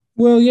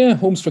Well, yeah,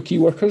 Homes for Key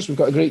Workers. We've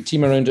got a great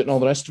team around it and all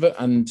the rest of it.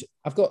 And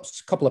I've got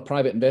a couple of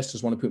private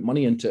investors want to put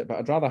money into it, but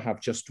I'd rather have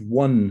just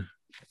one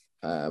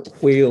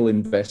whale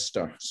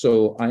investor.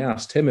 So I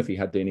asked him if he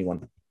had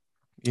anyone.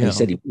 Yeah.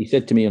 He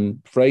said to me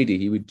on Friday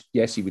he would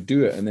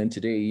do it. And then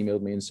today he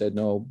emailed me and said,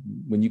 no,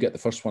 when you get the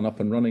first one up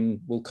and running,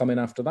 we'll come in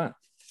after that.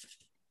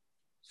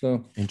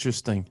 So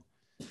interesting.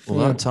 Well,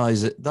 yeah.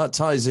 that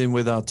ties in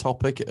with our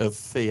topic of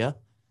fear.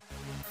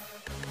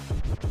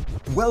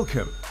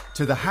 Welcome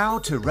to the How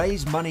to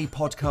Raise Money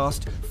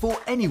podcast for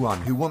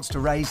anyone who wants to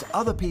raise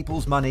other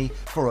people's money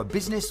for a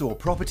business or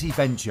property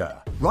venture.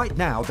 Right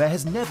now, there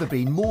has never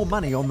been more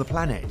money on the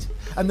planet,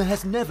 and there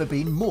has never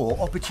been more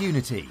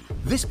opportunity.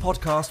 This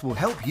podcast will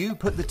help you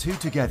put the two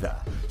together.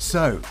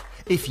 So,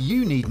 if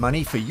you need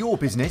money for your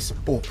business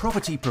or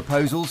property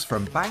proposals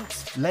from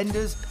banks,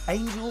 lenders,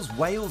 angels,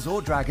 whales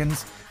or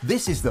dragons,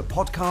 this is the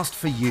podcast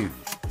for you.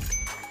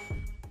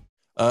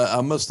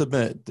 I must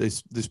admit,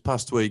 this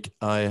past week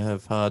I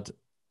have had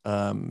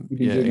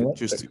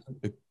just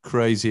a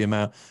crazy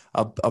amount.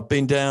 I've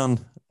been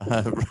down.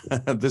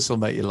 This will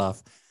make you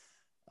laugh.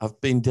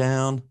 I've been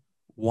down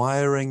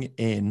wiring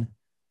in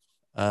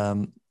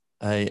a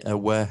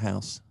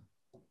warehouse.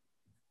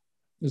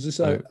 Is this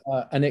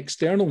an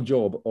external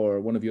job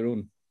or one of your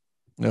own?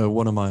 No,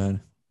 one of my own.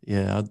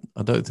 Yeah,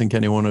 I don't think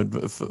anyone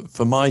would,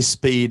 for my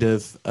speed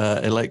of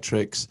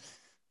electrics,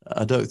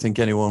 I don't think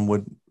anyone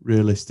would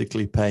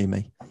realistically pay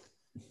me.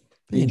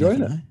 Are you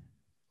enjoying it?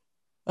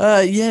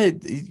 Yeah,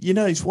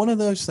 it's one of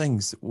those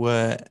things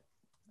where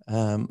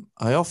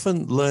I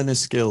often learn a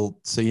skill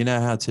so you know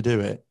how to do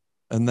it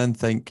and then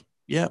think,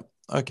 yeah,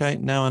 okay,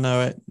 now I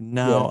know it.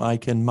 Now I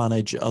can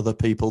manage other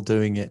people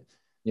doing it.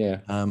 Yeah.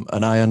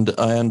 And I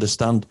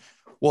understand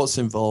what's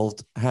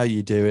involved, how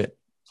you do it,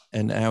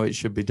 and how it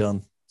should be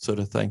done, sort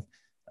of thing.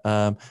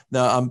 Now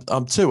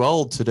I'm too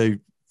old to do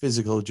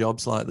physical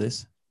jobs like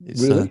this.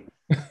 It's, really?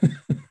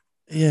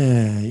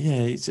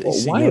 It's a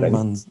young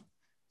man's.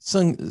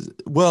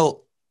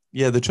 Well,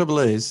 yeah. The trouble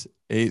is,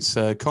 it's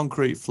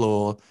concrete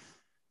floor,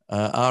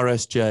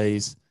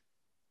 RSJs,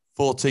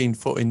 14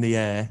 foot in the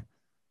air,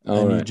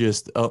 and you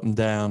just up and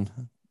down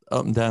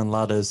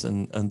ladders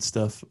and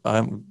stuff.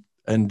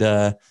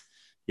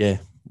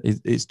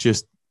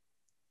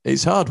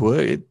 It's hard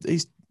work.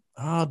 It's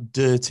hard,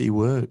 dirty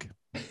work.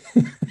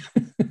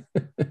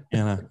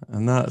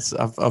 And that's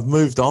I've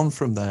moved on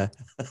from there.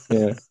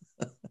 Yeah,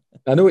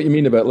 I know what you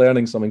mean about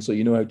learning something so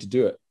you know how to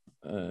do it.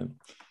 I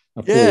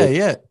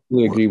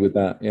fully agree with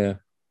that.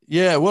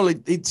 Yeah. Well,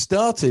 it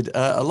started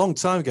a long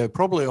time ago,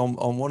 probably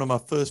on one of my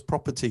first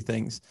property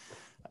things.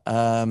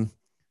 What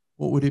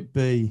would it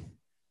be?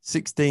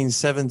 16,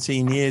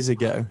 17 years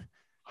ago.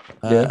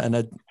 And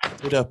I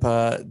did up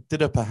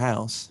a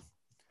house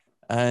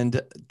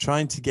and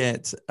trying to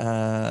get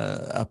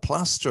a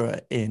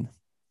plasterer in.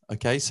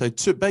 Okay, so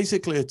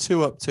basically a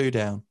 2 up, 2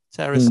 down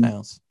terrace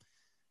house.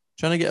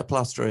 Trying to get a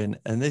plasterer in,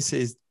 and this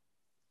is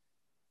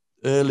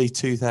early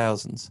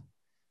 2000s,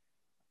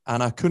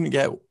 and I couldn't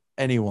get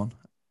anyone.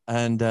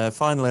 And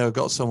finally, I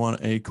got someone,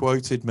 and he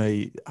quoted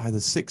me either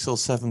 6 or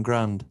 7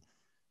 grand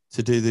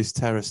to do this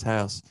terraced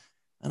house.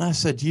 And I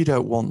said, "You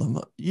don't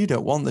want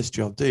this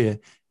job, do you?"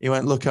 He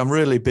went, "Look, I'm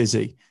really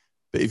busy,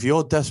 but if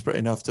you're desperate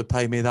enough to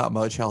pay me that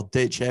much, I'll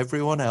ditch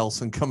everyone else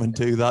and come and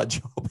do that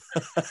job."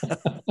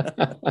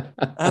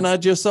 And I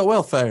just thought,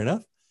 well, fair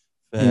enough,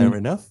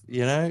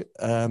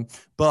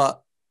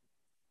 But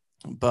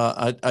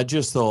I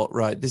just thought,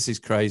 right, this is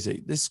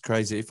crazy.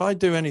 If I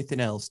do anything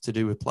else to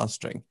do with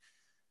plastering,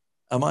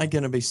 am I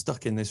going to be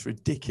stuck in this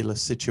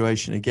ridiculous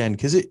situation again?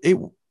 Because it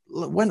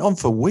went on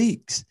for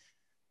weeks.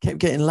 Kept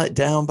getting let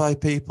down by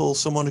people.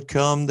 Someone had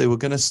come, they were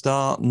going to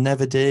start,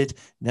 never did,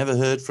 never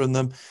heard from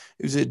them.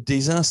 It was a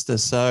disaster.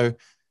 So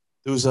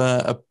there was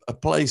a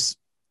place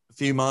a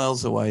few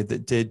miles away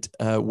that did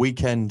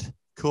weekend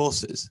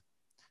courses.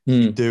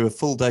 You do a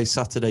full day,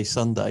 Saturday,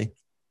 Sunday.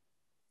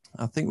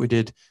 I think we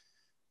did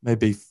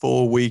maybe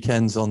 4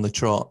 weekends on the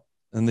trot,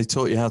 and they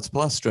taught you how to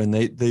plaster. And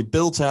they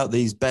built out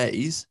these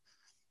bays.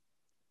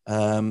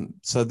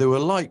 So they were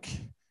like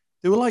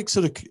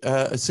sort of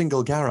a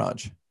single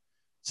garage.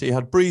 So you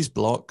had breeze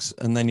blocks,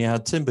 and then you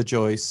had timber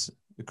joists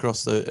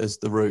across as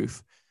the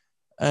roof.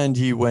 And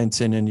you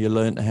went in and you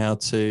learned how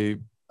to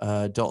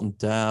dot and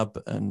dab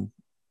and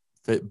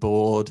fit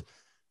board,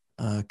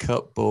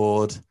 cut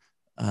board,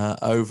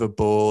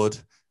 overboard,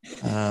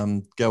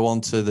 go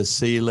onto the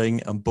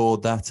ceiling and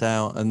board that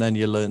out. And then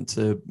you learned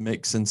to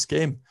mix and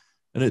skim.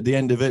 And at the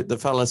end of it, the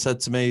fella said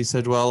to me, he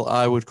said, "Well,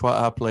 I would quite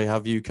happily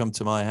have you come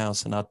to my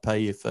house and I'd pay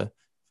you for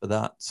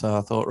that." So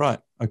I thought, right,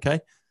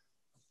 okay.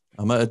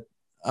 I'm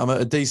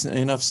at a decent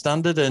enough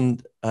standard,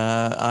 and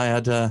I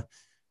had a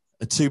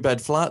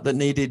 2-bed flat that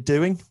needed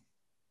doing.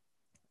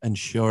 And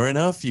sure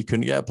enough, you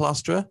couldn't get a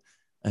plasterer.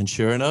 And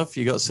sure enough,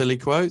 you got silly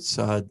quotes.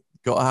 So I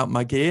got out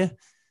my gear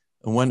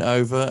and went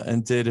over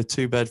and did a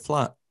 2-bed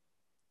flat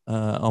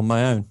on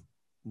my own.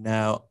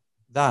 Now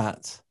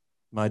that,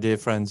 my dear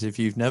friends, if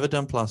you've never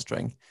done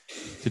plastering,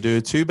 to do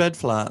a 2-bed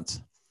flat,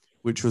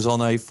 which was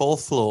on a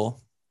 4th floor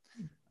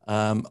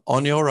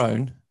on your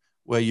own,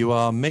 where you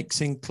are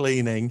mixing,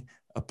 cleaning,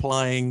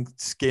 applying,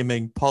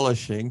 skimming,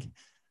 polishing,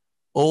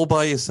 all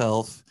by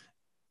yourself,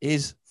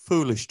 is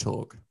foolish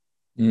talk.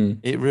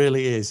 It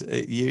really is.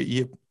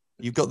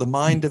 You've got the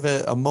mind of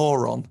a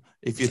moron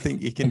if you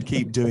think you can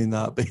keep doing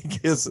that,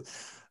 because,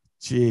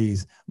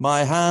 geez,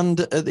 my hand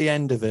at the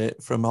end of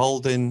it from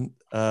holding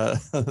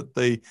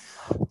the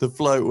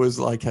float was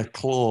like a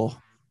claw.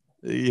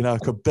 You know, I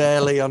could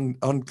barely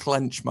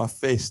unclench my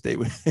fist. It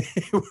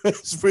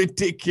was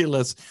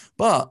ridiculous.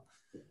 But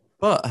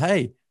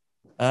hey,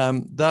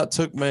 that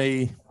took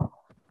me,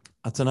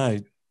 I don't know,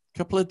 a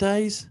couple of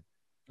days,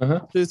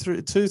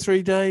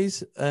 2-3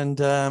 days, and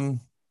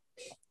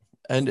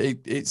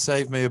it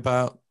saved me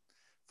about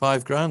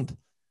 $5,000.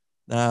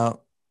 Now,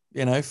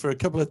 you know, for a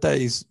couple of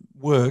days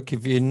work,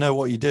 if you know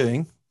what you're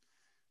doing,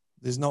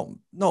 there's not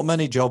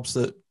many jobs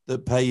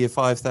that pay you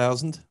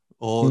 5,000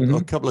 or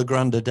a couple of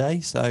grand a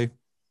day. So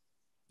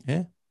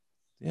yeah,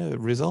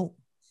 result.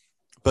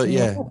 But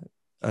yeah,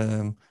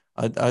 I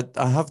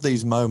have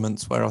these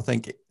moments where I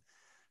think,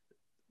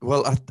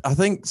 well, I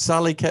think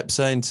Sally kept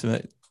saying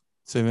to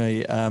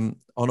me on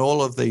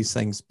all of these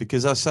things,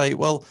 because I say,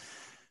 well,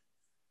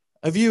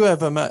 have you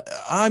ever met?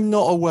 I'm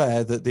not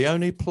aware that the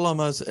only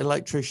plumbers,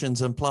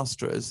 electricians, and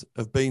plasterers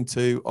have been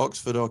to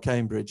Oxford or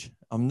Cambridge.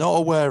 I'm not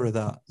aware of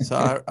that.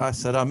 So I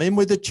said, I'm in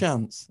with a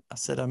chance.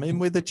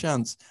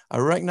 I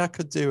reckon I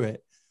could do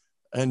it.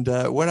 And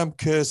when I'm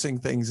cursing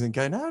things and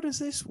going, how does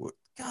this work?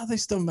 God,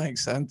 this doesn't make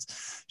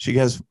sense. She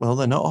goes, well,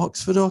 they're not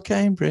Oxford or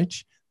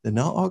Cambridge. They're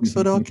not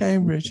Oxford or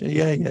Cambridge.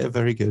 Yeah,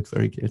 very good,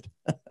 very good.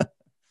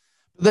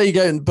 There you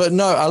go. But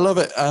no, I love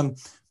it.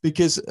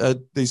 Because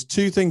there's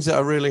two things that I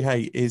really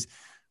hate is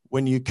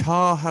when your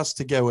car has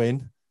to go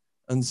in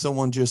and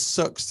someone just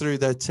sucks through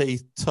their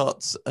teeth,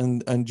 tuts,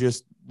 and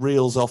just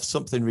reels off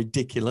something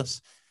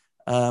ridiculous,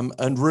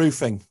 and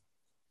roofing.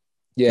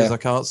 Yeah. Because I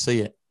can't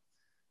see it.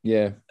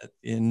 Yeah.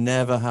 You're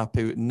never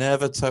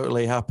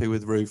totally happy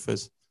with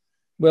roofers.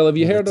 Well, have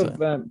you heard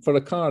of, for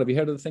a car, have you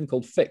heard of the thing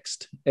called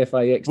Fixed,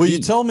 F-I-X-D? Well, you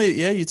told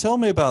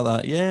me about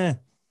that. Yeah.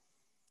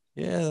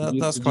 Yeah,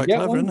 that's quite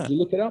clever, isn't it? Did you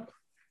look it up?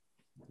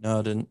 No,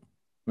 I didn't.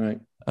 Right.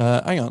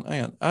 Hang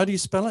on. How do you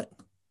spell it?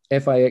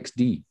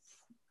 F-I-X-D.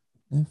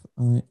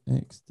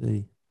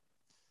 F-I-X-D.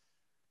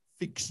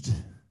 Fixed.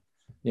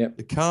 Yeah.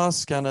 The car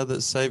scanner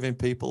that's saving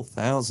people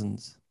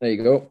thousands. There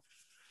you go.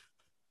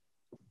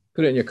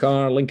 Put it in your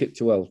car,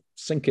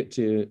 sync it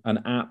to an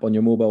app on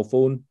your mobile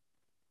phone.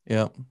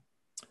 Yeah.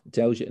 It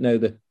tells you. Now,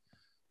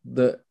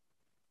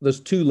 there's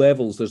two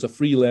levels. There's a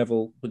free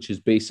level, which is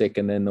basic,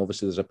 and then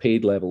obviously there's a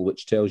paid level,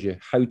 which tells you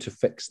how to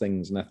fix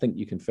things. And I think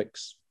you can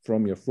fix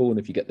from your phone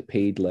if you get the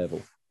paid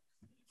level.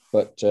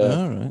 But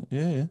all right,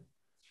 yeah.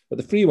 But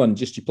the free one,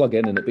 just you plug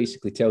in and it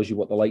basically tells you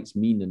what the lights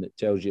mean, and it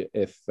tells you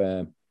if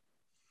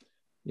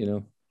you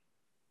know,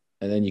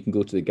 and then you can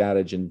go to the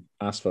garage and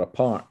ask for a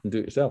part and do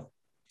it yourself.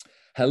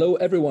 Hello,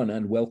 everyone,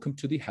 and welcome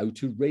to the How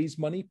to Raise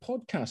Money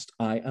podcast.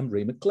 I am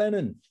Ray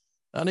McLennan.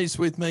 And it's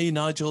with me,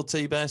 Nigel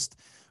T. Best.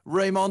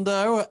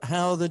 Raymondo,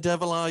 how the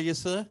devil are you,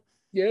 sir?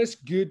 Yes,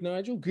 good,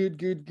 Nigel.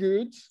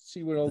 Good.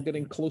 See, we're all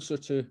getting closer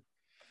to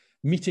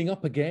meeting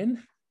up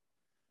again.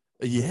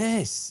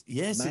 Yes,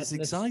 Madness it's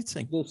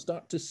exciting. We'll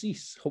start to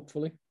cease,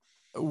 hopefully.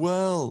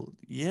 Well,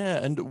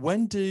 yeah. And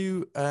when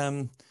do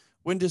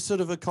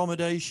sort of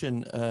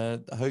accommodation,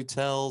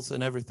 hotels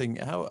and everything,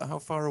 how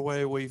far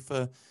away are we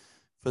for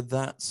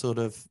that sort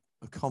of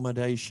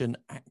accommodation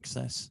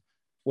access?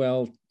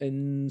 Well,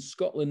 in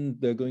Scotland,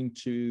 they're going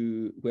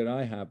to, where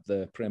I have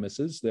the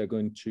premises, they're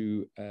going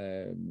to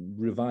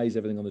revise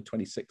everything on the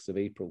 26th of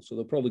April. So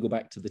they'll probably go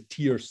back to the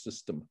tier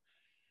system.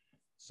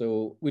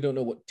 So we don't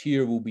know what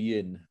tier we'll be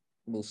in.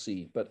 We'll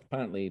see. But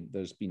apparently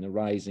there's been a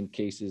rise in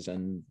cases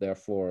and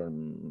therefore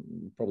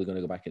probably going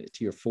to go back into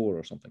tier 4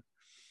 or something.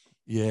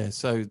 Yeah.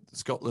 So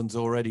Scotland's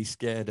already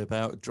scared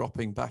about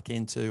dropping back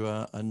into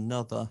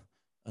another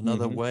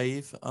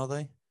wave, are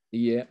they?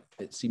 Yeah,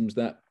 it seems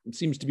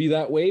to be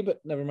that way, but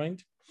never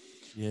mind.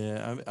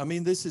 Yeah, I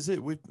mean, this is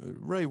it.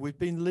 We've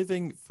been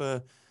living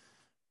for,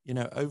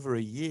 over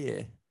a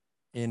year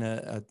in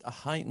a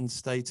heightened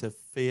state of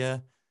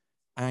fear,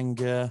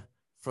 anger,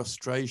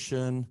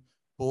 frustration,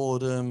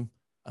 boredom,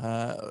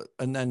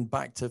 and then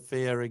back to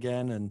fear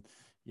again. And,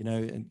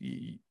 and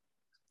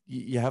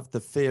you have the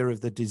fear of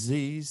the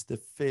disease, the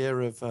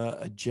fear of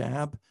a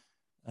jab,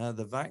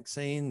 the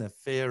vaccine, the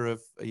fear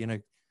of,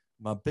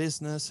 my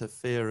business, a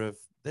fear of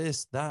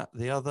this, that,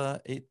 the other.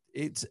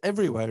 It's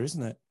everywhere,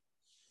 isn't it?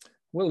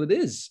 Well, it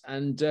is.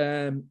 And,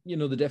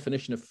 the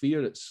definition of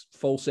fear, it's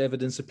false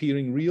evidence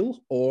appearing real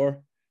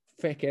or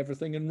feck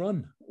everything and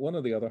run. One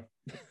or the other.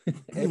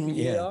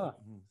 F-E-A-R.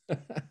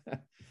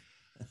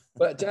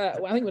 But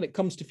I think when it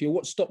comes to fear,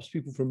 what stops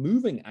people from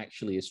moving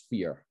actually is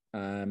fear.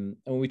 And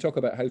when we talk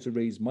about how to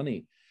raise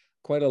money,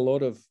 quite a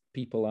lot of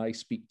people I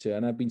speak to,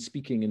 and I've been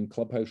speaking in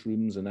clubhouse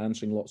rooms and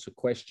answering lots of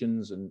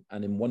questions and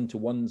in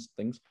one-to-ones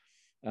things,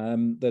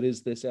 there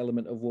is this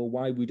element of, well,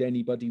 why would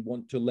anybody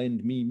want to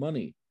lend me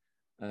money?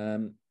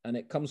 And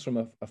it comes from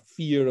a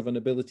fear of an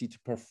ability to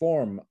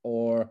perform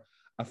or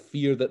a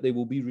fear that they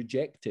will be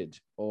rejected,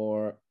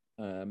 or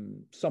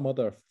some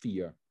other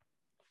fear.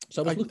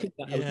 So I was looking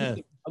at,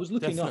 I was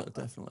looking up.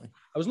 Definitely.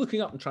 I was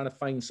looking up and trying to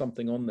find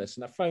something on this,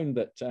 and I found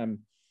that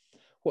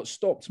what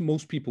stops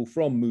most people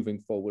from moving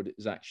forward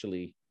is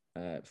actually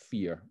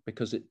fear,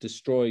 because it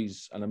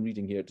destroys, and I'm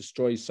reading here, it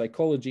destroys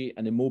psychology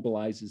and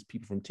immobilizes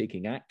people from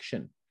taking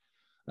action.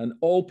 And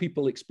all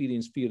people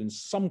experience fear in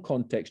some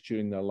context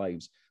during their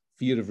lives.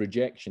 Fear of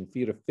rejection,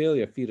 fear of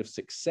failure, fear of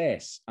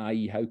success,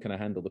 i.e., how can I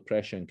handle the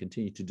pressure and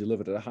continue to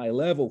deliver at a high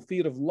level?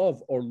 Fear of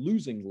love or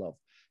losing love,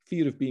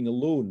 fear of being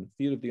alone,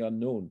 fear of the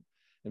unknown.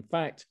 In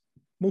fact,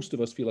 most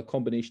of us feel a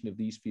combination of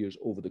these fears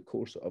over the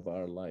course of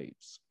our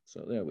lives.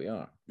 So there we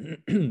are.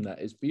 That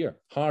is fear,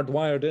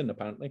 hardwired in,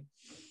 apparently.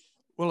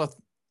 Well,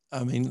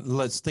 I mean,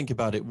 let's think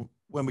about it.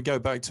 When we go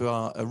back to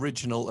our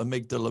original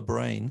amygdala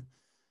brain,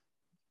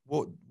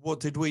 what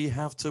did we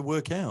have to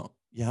work out?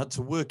 You had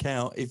to work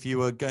out if you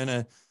were going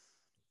to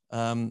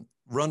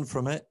run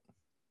from it,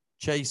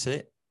 chase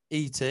it,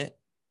 eat it,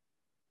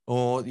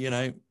 or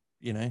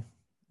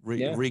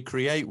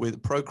recreate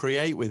with,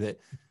 procreate with it.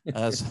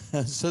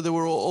 So there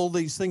were all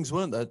these things,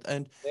 weren't there?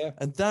 And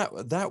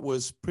that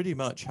was pretty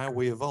much how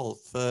we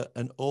evolved for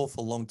an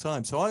awful long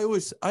time. So I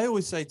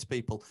always say to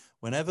people,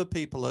 whenever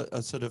people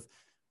are sort of,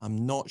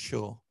 I'm not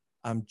sure,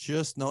 I'm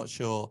just not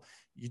sure,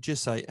 you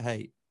just say,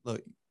 hey,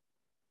 look,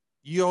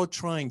 you're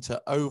trying to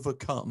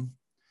overcome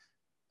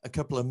a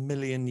couple of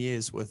million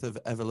years worth of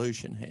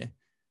evolution here.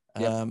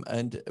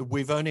 And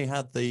we've only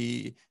had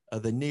the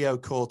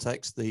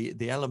neocortex,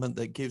 the element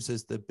that gives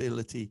us the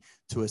ability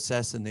to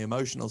assess and the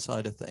emotional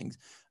side of things,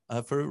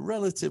 for a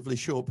relatively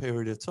short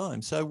period of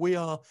time. So we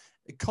are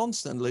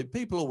constantly,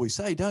 people always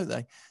say, don't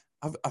they,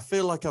 I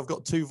feel like I've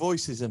got two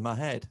voices in my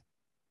head.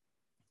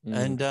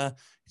 And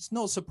it's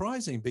not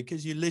surprising,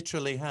 because you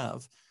literally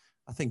have,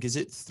 I think, is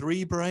it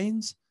 3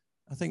 brains?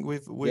 I think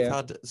we've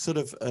had sort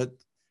of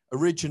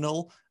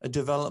original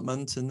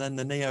development, and then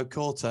the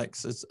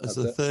neocortex as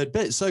the third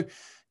bit. So,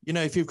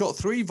 if you've got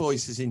 3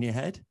 voices in your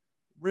head,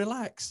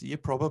 relax, you're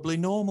probably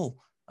normal.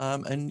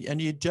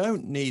 And you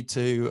don't need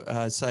to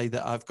say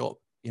that I've got,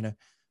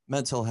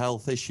 mental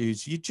health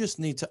issues. You just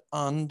need to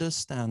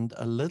understand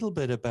a little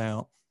bit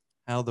about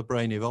how the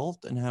brain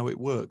evolved and how it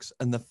works.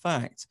 And the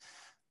fact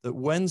that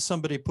when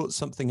somebody puts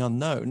something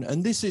unknown,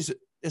 and this is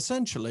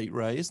essentially,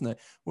 Ray, isn't it?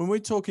 When we're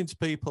talking to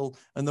people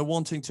and they're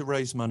wanting to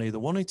raise money, they're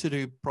wanting to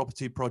do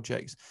property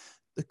projects,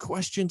 the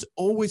questions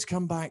always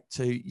come back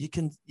to, you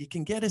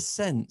can get a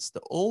sense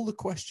that all the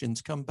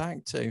questions come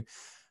back to,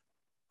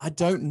 I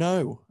don't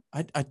know.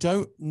 I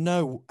don't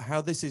know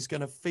how this is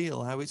going to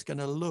feel, how it's going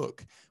to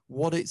look,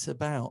 what it's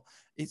about.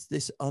 It's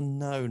this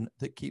unknown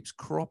that keeps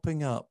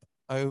cropping up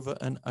over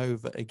and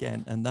over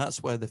again. And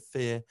that's where the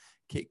fear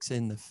kicks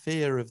in, the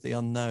fear of the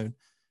unknown.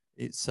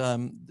 It's,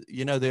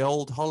 the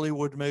old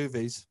Hollywood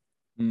movies.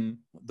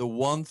 The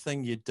one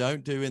thing you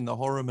don't do in the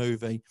horror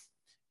movie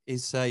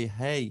is say,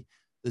 hey,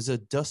 there's a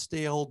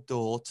dusty old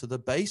door to the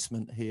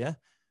basement here.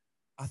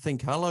 I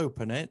think I'll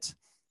open it.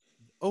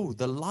 Oh,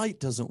 the light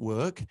doesn't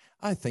work.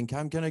 I think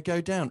I'm going to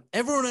go down.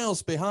 Everyone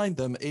else behind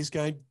them is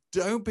going,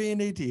 don't be an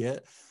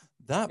idiot.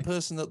 That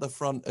person at the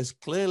front has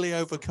clearly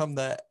overcome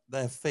their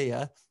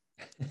fear.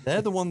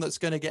 They're the one that's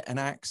going to get an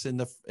axe in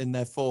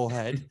their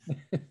forehead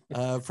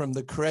from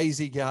the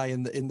crazy guy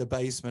in the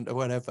basement or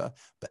whatever.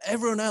 But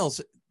everyone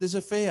else, there's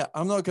a fear.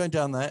 I'm not going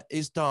down there.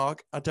 It's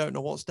dark. I don't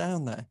know what's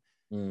down there.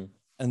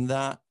 And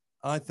that,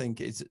 I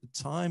think, is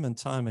time and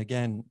time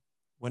again,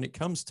 when it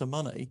comes to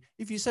money,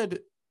 if you said,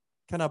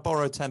 can I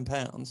borrow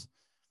 £10?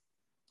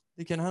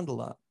 You can handle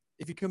that.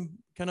 If you can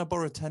I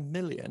borrow 10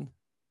 million?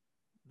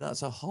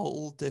 That's a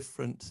whole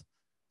different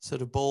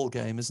sort of ball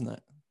game, isn't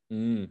it?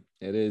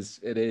 It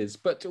is.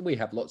 But we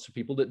have lots of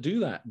people that do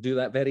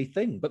that very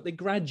thing, but they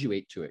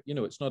graduate to it.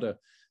 It's not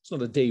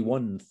a day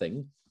one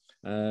thing.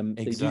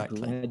 Exactly.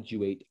 They do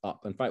graduate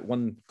up. In fact,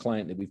 one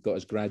client that we've got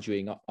is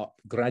graduating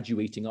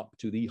up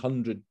to the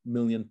 100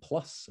 million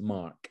plus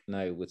mark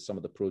now with some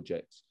of the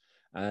projects.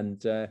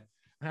 And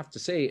I have to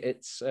say,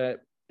 it's the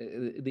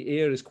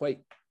air is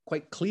quite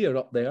clear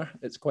up there.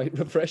 It's quite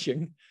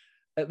refreshing.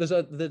 There's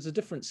a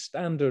different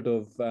standard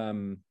of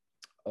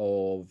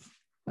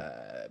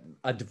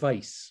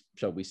advice,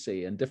 shall we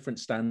say, and different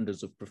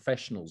standards of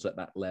professionals at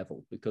that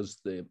level, because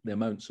the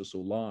amounts are so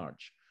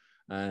large,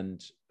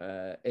 and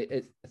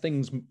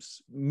things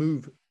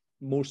move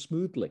more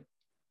smoothly.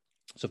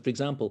 So, for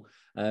example,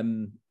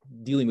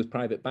 dealing with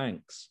private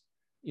banks,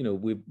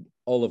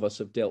 all of us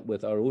have dealt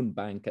with our own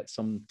bank at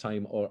some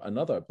time or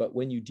another, but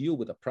when you deal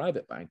with a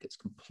private bank, it's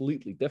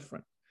completely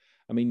different.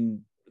 I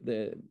mean,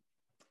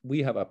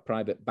 we have a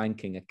private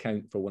banking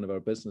account for one of our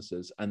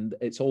businesses, and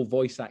it's all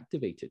voice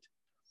activated.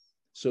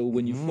 So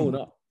when you phone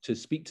up to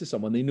speak to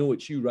someone, they know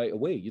it's you right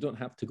away. You don't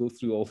have to go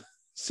through all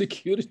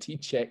security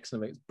checks.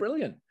 And it's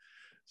brilliant.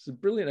 It's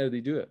brilliant how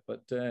they do it.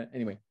 But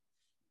anyway,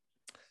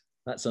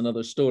 that's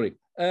another story.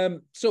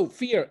 So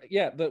fear,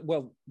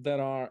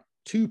 there are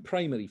 2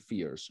 primary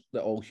fears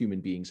that all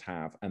human beings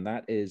have, and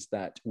that is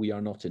that we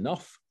are not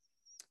enough.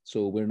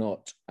 So we're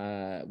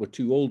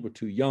too old, we're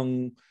too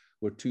young,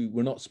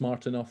 we're not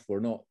smart enough, we're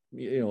not,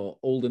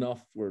 old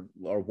enough, or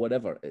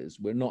whatever it is,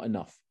 we're not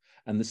enough.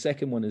 And the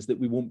second one is that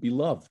we won't be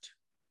loved.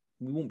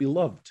 We won't be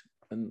loved,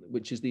 and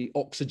which is the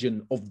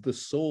oxygen of the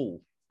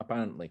soul,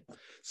 apparently.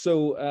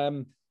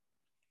 So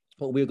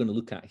what we're going to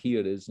look at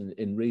here is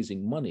in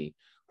raising money,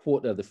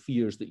 what are the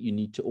fears that you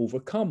need to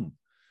overcome?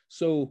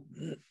 So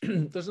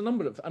there's a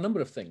number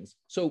of things.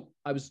 So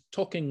I was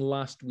talking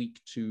last week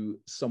to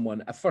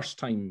someone, a first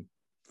time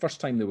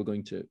they were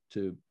going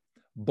to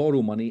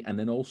borrow money, and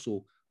then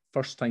also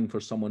first time for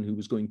someone who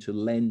was going to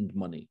lend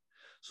money.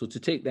 So to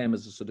take them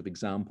as a sort of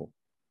example,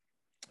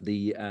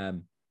 the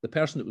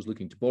person that was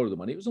looking to borrow the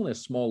money, it was only a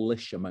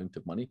smallish amount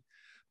of money,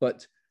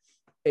 but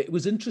it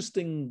was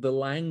interesting the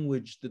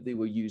language that they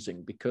were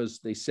using, because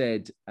they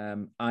said,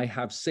 I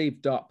have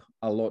saved up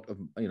a lot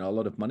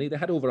of money. They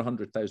had over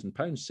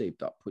 £100,000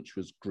 saved up, which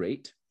was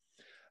great.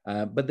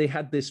 But they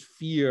had this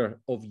fear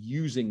of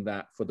using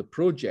that for the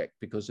project,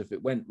 because if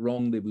it went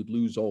wrong, they would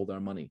lose all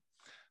their money.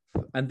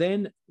 And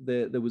then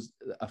there was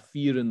a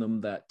fear in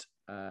them that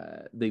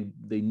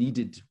they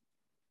needed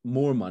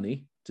more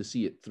money to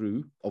see it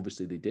through.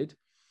 Obviously they did.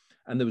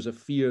 And there was a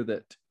fear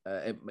that,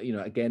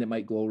 again, it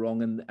might go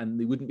wrong and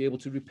they wouldn't be able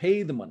to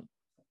repay the money.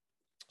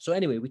 So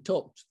anyway, we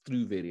talked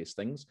through various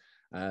things.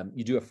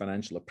 You do a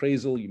financial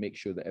appraisal, you make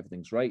sure that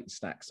everything's right and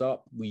stacks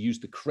up. We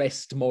used the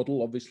CREST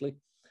model, obviously.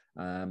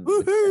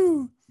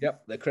 The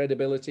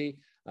credibility.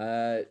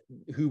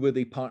 Who were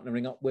they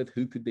partnering up with?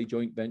 Who could they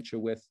joint venture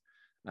with?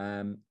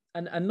 And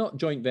not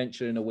joint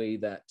venture in a way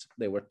that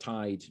they were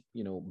tied,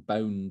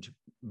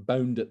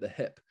 bound at the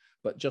hip,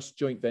 but just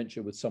joint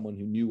venture with someone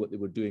who knew what they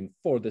were doing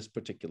for this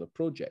particular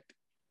project.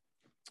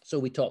 So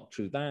we talked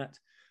through that.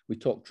 We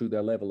talked through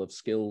their level of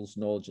skills,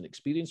 knowledge, and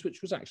experience,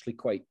 which was actually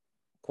quite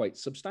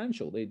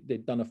substantial.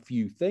 They'd done a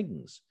few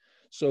things.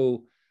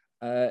 So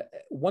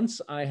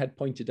once I had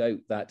pointed out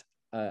that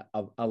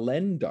a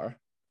lender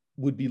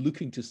would be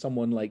looking to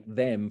someone like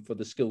them for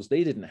the skills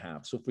they didn't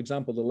have. So, for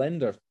example, the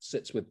lender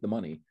sits with the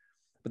money,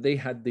 but they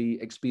had the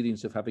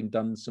experience of having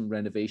done some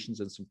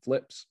renovations and some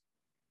flips.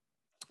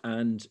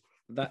 And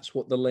that's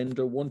what the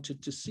lender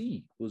wanted to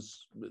see.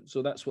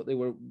 So that's what they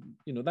were,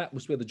 that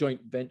was where the joint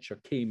venture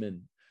came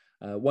in.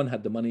 One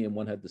had the money and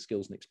one had the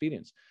skills and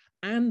experience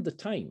and the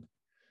time.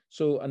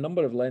 So a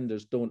number of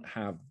lenders don't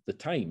have the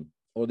time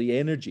or the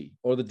energy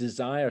or the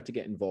desire to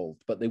get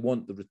involved, but they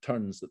want the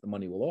returns that the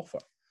money will offer.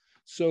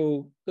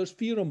 So there's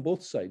fear on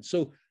both sides.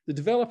 So the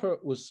developer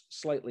was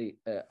slightly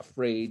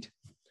afraid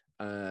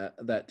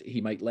that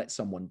he might let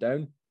someone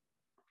down.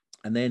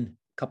 And then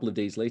a couple of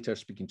days later,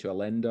 speaking to a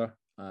lender,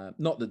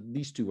 not that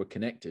these two were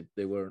connected,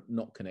 they were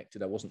not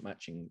connected. I wasn't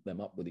matching them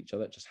up with each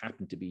other. It just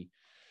happened to be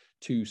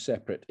two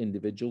separate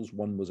individuals.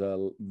 One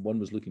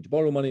was looking to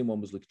borrow money and one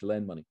was looking to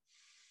lend money.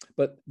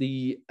 But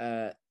the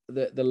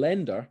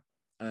lender,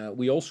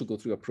 we also go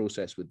through a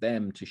process with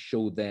them to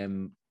show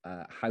them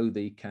how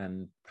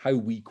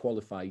we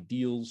qualify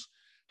deals,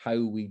 how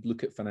we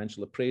look at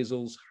financial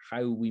appraisals,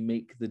 how we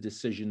make the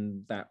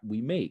decision that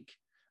we make.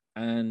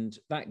 And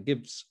that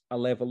gives a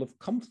level of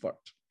comfort.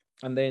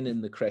 And then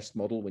in the CREST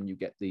model, when you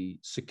get the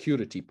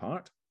security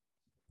part,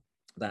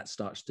 that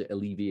starts to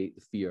alleviate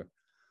the fear.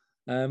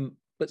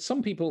 But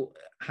some people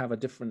have a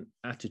different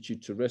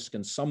attitude to risk,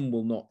 and some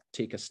will not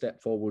take a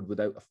step forward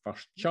without a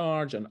first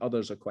charge, and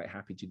others are quite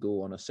happy to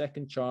go on a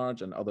second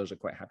charge, and others are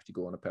quite happy to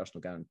go on a personal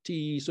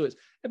guarantee. So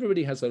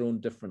everybody has their own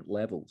different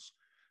levels.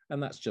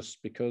 And that's just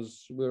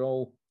because we're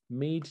all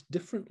made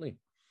differently.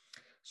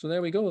 So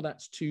there we go.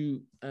 That's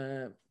two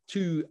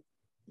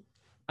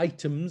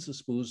items, I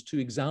suppose, two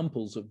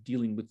examples of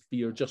dealing with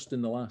fear just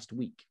in the last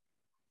week.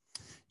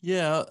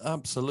 Yeah,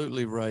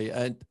 absolutely, Ray.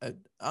 And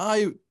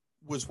I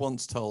was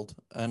once told,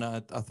 and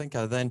I think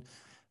I then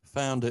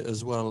found it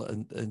as well,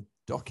 and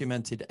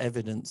documented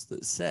evidence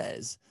that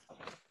says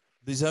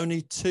there's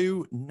only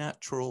two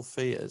natural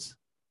fears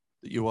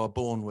that you are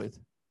born with: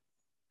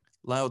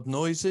 loud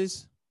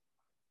noises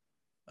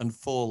and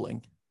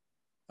falling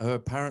are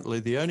apparently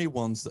the only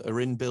ones that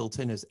are inbuilt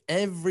in us.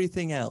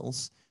 Everything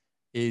else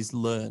is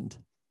learned.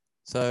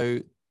 So,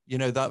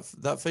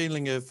 that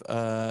feeling of,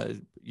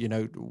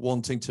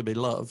 wanting to be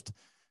loved,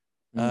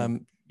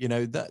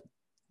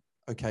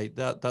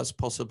 that's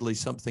possibly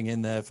something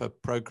in there for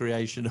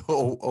procreation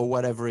or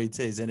whatever it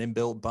is, an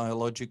inbuilt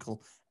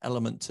biological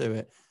element to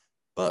it.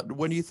 But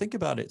when you think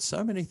about it,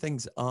 so many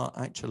things are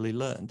actually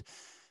learned.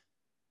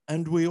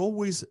 And we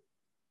always,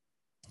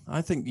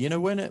 I think,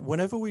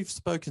 whenever we've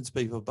spoken to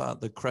people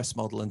about the CREST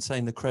model and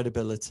saying the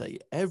credibility,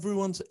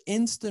 everyone's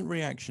instant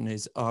reaction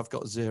is, I've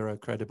got zero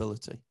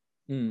credibility,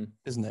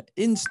 isn't it?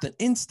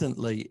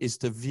 Instantly is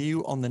to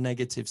view on the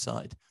negative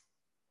side.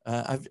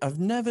 I've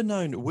never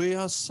known, we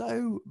are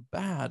so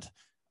bad.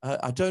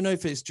 I don't know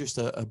if it's just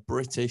a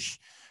British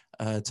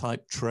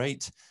type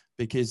trait,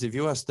 because if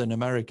you asked an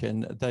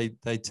American,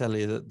 they tell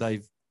you that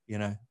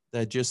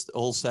they're just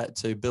all set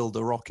to build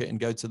a rocket and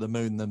go to the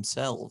moon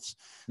themselves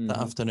that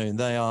afternoon.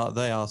 They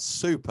are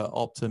super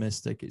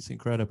optimistic. It's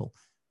incredible.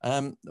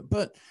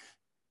 But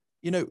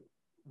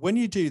when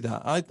you do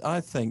that,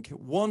 I think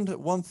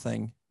one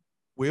thing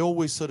we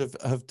always sort of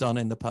have done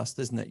in the past,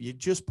 isn't it? You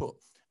just put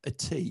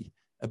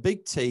a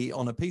big T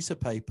on a piece of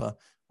paper.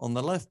 On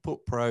the left,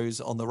 put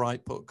pros, on the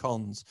right, put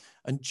cons,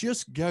 and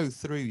just go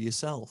through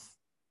yourself.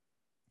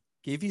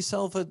 Give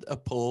yourself a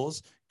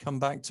pause, come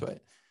back to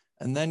it,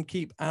 and then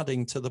keep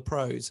adding to the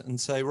pros and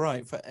say,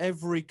 right, for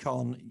every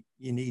con,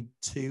 you need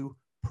 2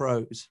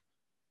 pros.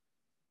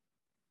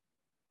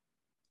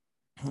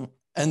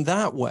 And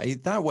that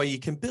way you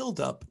can build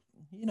up,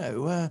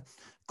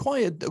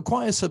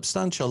 quite a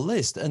substantial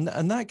list. And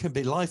that can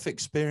be life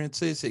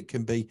experiences. It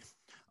can be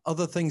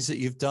other things that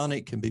you've done.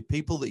 It can be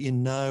people that you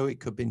know.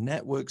 It could be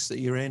networks that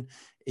you're in.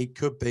 It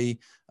could be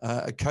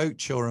a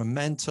coach or a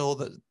mentor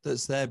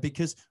that's there.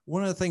 Because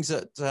one of the things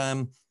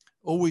that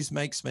always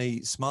makes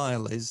me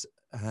smile is,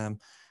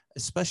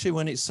 especially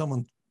when it's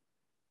someone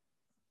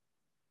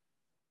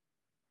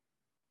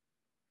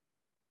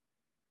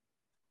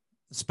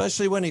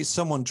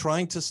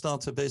trying to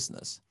start a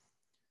business,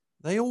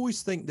 they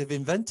always think they've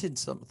invented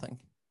something,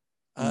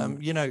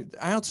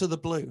 out of the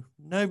blue.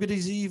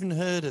 Nobody's even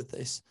heard of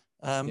this.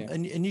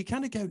 And you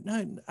kind of go,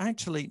 no,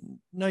 actually,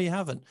 no, you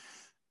haven't.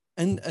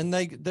 And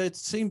they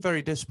seem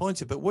very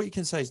disappointed. But what you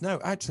can say is, no,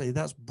 actually,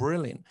 that's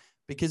brilliant.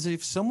 Because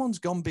if someone's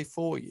gone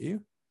before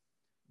you,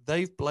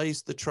 they've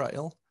blazed the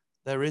trail,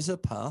 there is a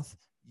path,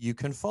 you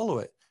can follow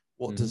it.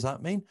 What does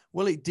that mean?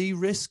 Well, it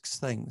de-risks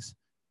things,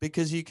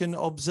 because you can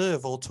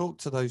observe or talk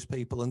to those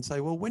people and say,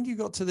 well, when you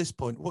got to this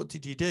point, what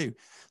did you do?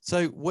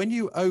 So when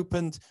you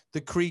opened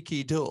the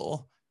creaky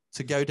door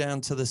to go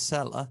down to the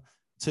cellar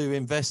to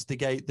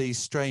investigate these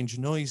strange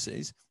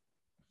noises,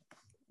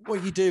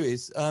 what you do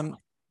is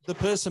the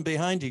person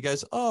behind you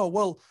goes, oh,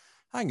 well,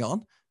 hang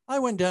on. I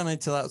went down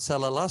into that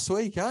cellar last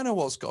week. I know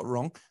what's got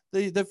wrong.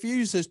 The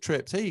fuse has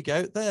tripped. Here you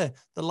go. There,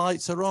 the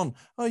lights are on.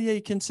 Oh, yeah,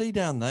 you can see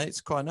down there.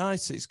 It's quite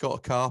nice. It's got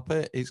a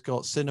carpet. It's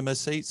got cinema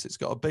seats. It's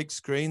got a big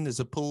screen. There's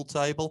a pool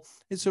table.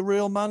 It's a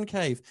real man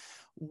cave.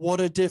 What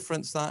a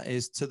difference that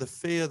is to the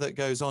fear that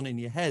goes on in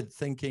your head,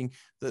 thinking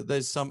that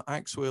there's some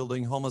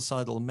axe-wielding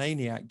homicidal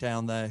maniac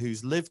down there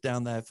who's lived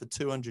down there for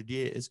 200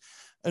 years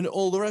and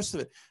all the rest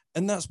of it.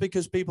 And that's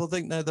because people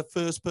think they're the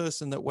first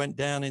person that went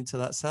down into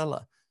that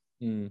cellar.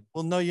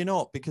 Well, no, you're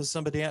not, because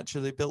somebody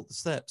actually built the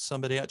steps.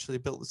 Somebody actually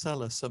built the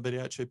cellar. Somebody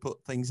actually put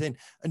things in.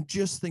 And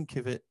just think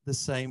of it the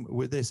same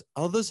with this.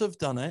 Others have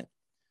done it,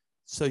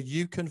 so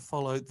you can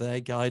follow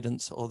their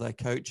guidance or their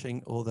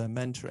coaching or their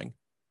mentoring.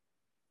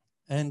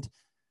 And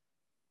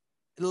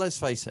let's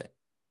face it,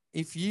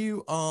 if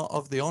you are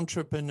of the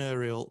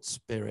entrepreneurial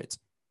spirit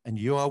and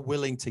you are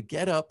willing to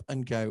get up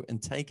and go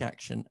and take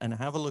action and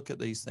have a look at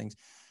these things,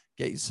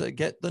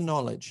 get the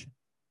knowledge,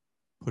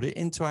 put it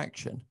into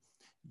action,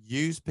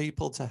 use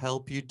people to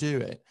help you do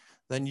it,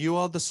 then you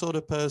are the sort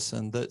of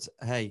person that,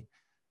 hey,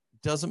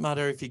 doesn't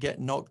matter if you get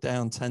knocked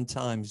down 10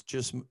 times,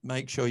 just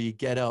make sure you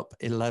get up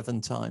 11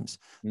 times.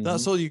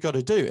 That's all you got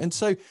to do. And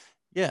so,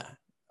 yeah,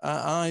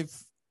 I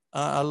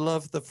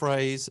love the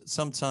phrase,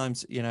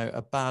 sometimes,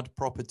 a bad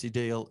property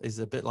deal is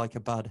a bit like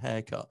a bad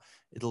haircut.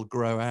 It'll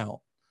grow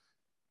out.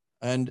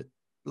 And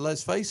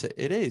let's face it,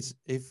 it is.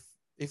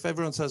 If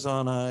everyone says,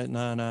 oh,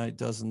 no, it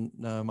doesn't.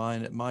 No,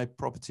 my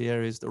property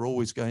areas, they're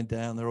always going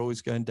down. They're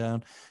always going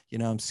down.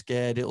 I'm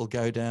scared it'll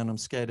go down. I'm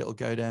scared it'll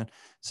go down.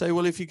 Say,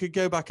 well, if you could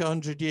go back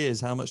 100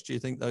 years, how much do you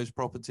think those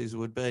properties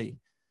would be?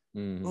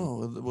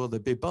 Oh, well,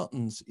 there'd be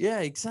buttons. Yeah,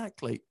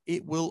 exactly.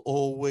 It will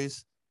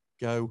always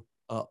go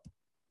up.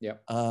 Yeah.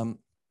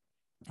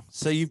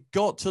 So you've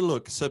got to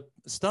look. So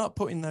start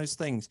putting those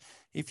things.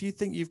 If you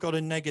think you've got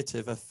a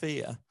negative, a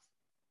fear,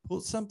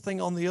 put something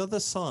on the other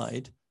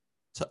side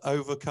to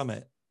overcome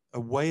it, a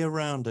way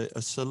around it,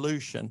 a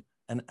solution,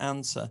 an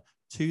answer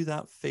to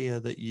that fear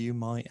that you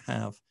might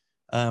have.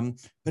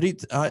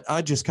 But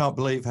I just can't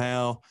believe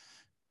how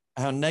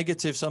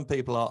negative some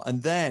people are.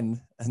 And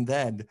then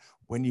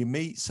when you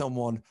meet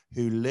someone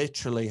who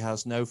literally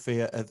has no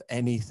fear of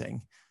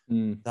anything,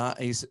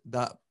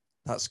 that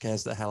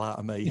scares the hell out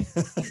of me.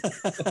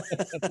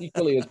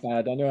 Equally as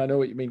bad. I know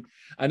what you mean.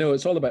 I know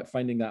it's all about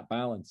finding that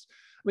balance.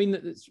 I mean,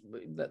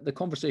 the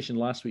conversation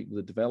last week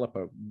with the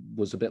developer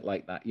was a bit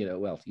like that.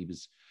 Well, he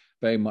was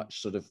very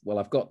much sort of, well,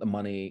 I've got the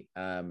money.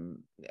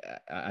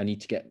 I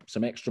need to get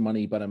some extra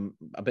money, but I'm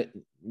a bit,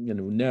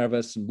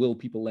 nervous, and will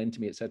people lend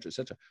to me, et cetera, et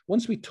cetera.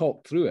 Once we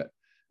talked through it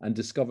and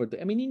discovered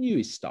that, he knew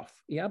his stuff.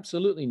 He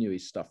absolutely knew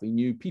his stuff. He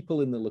knew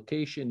people in the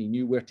location. He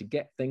knew where to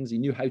get things. He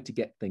knew how to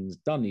get things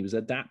done. He was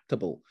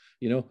adaptable,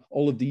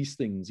 all of these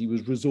things. He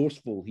was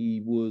resourceful.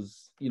 He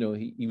was,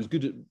 he was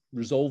good at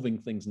resolving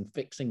things and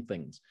fixing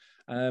things.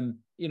 And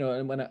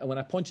when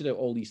I pointed out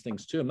all these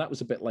things to him, that was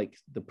a bit like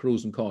the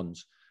pros and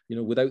cons,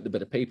 without the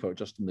bit of paper,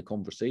 just in the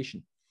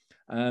conversation.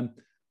 And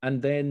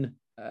then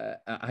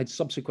I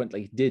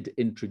subsequently did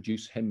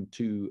introduce him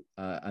to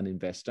an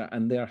investor,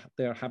 and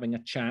they're having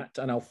a chat,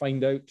 and I'll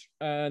find out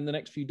in the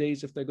next few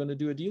days if they're going to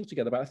do a deal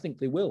together. But I think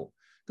they will,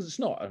 because it's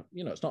not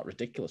it's not a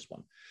ridiculous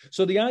one.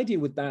 So the idea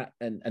with that,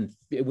 and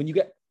when you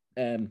get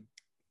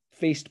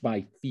faced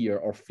by fear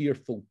or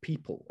fearful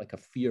people, like a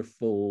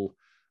fearful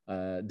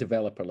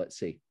developer, let's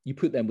say, you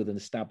put them with an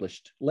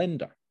established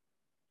lender.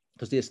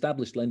 because the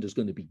established lender is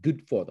going to be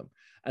good for them.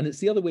 And it's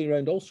the other way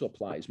around also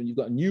applies. When you've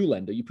got a new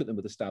lender, you put them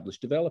with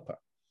established developer,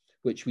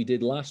 which we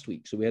did last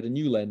week. So we had a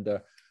new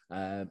lender,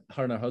 her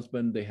and her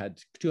husband, they had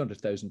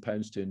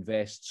 £200,000 to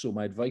invest. So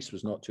my advice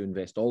was not to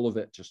invest all of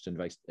it, just to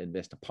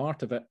invest a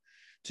part of it,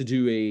 to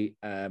do a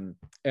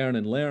earn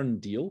and learn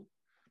deal,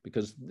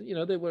 because, you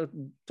know, they were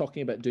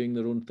talking about doing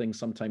their own thing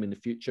sometime in the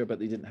future, but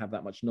they didn't have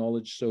that much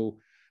knowledge. So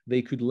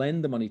they could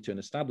lend the money to an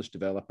established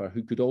developer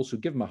who could also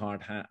give them a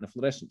hard hat and a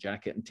fluorescent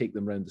jacket and take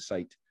them around the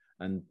site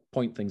and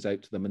point things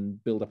out to them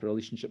and build up a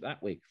relationship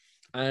that way.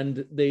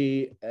 And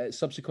they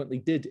subsequently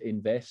did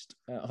invest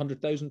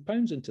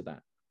 £100,000 into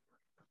that.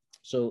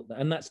 So,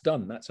 and that's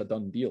done. That's a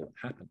done deal. It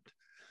happened.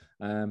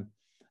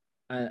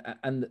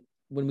 And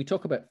when we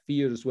talk about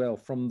fear as well,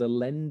 from the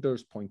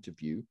lender's point of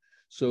view,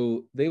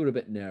 so they were a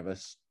bit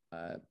nervous.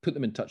 Put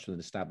them in touch with an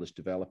established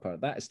developer.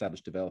 That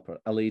established developer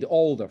allayed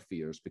all their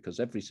fears because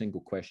every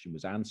single question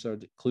was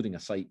answered, including a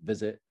site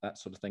visit, that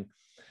sort of thing.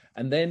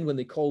 And then when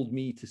they called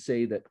me to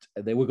say that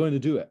they were going to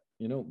do it,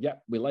 you know, yeah,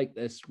 we like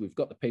this, we've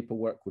got the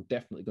paperwork, we're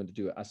definitely going to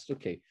do it. I said,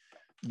 okay,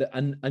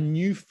 a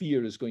new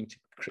fear is going to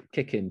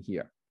kick in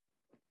here.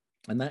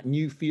 And that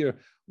new fear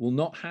will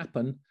not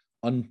happen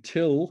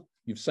until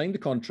you've signed the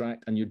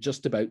contract and you're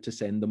just about to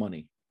send the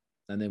money.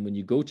 And then when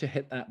you go to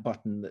hit that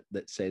button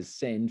that says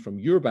send from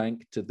your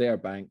bank to their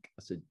bank,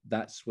 I said,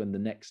 that's when the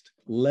next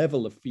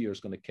level of fear is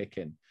going to kick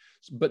in.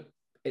 But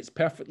it's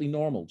perfectly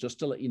normal, just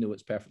to let you know,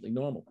 it's perfectly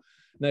normal.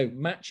 Now,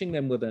 matching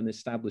them with an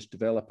established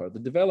developer, the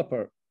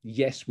developer,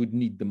 yes, would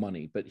need the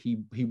money, but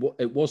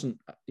it wasn't,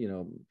 you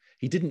know,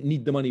 he didn't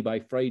need the money by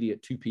Friday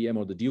at 2 p.m.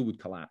 or the deal would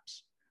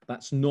collapse.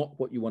 That's not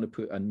what you want to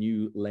put a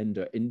new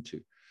lender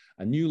into.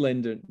 A new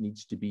lender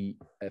needs to be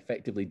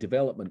effectively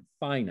development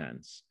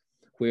finance,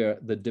 where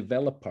the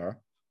developer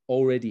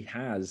already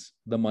has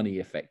the money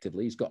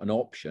effectively. He's got an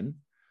option.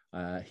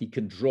 He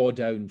can draw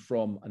down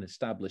from an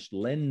established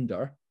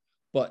lender,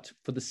 but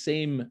for the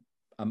same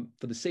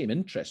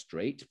interest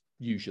rate,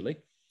 usually,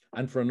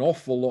 and for an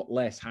awful lot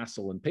less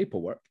hassle and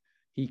paperwork,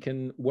 he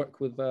can work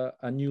with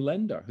a new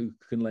lender who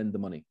can lend the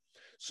money.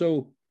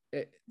 So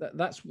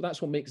that's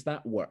what makes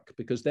that work,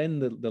 because then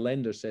the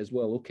lender says,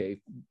 well, okay,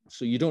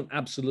 so you don't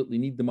absolutely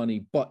need the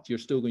money, but you're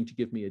still going to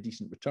give me a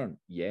decent return.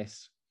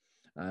 Yes.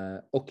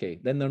 Okay,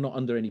 then they're not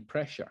under any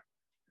pressure,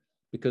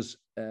 because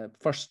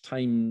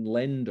first-time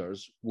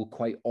lenders will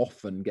quite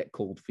often get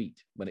cold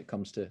feet when it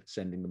comes to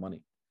sending the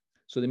money.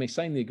 So they may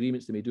sign the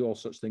agreements, they may do all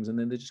sorts of things, and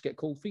then they just get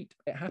cold feet.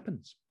 It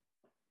happens.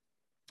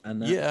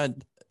 And yeah,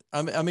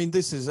 I mean,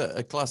 this is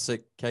a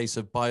classic case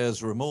of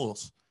buyer's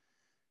remorse,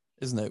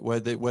 isn't it? Where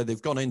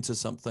they've gone into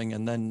something,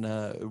 and then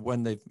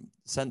when they've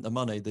sent the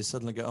money, they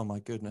suddenly go, "Oh my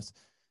goodness,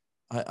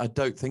 I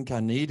don't think I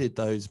needed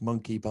those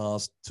monkey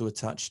bars to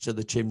attach to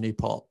the chimney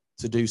pot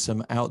to do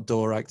some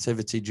outdoor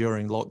activity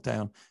during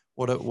lockdown.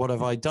 What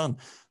have I done?"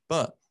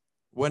 But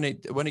when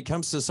it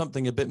comes to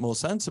something a bit more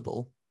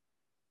sensible,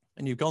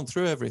 and you've gone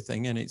through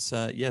everything, and it's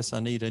yes, I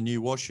need a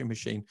new washing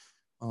machine.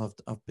 Well,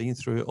 I've been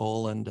through it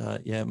all,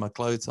 and yeah, my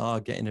clothes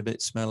are getting a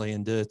bit smelly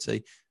and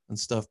dirty and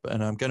stuff,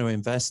 and I'm going to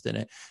invest in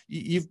it.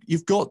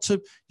 You've got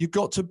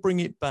to bring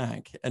it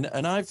back, and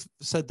I've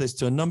said this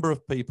to a number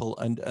of people,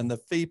 and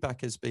the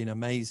feedback has been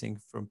amazing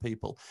from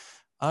people.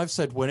 I've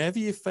said, whenever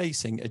you're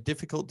facing a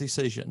difficult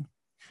decision,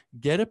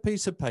 get a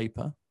piece of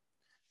paper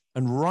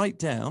and write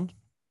down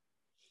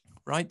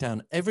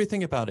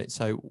everything about it.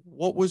 So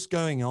what was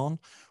going on,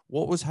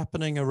 what was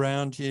happening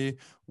around you,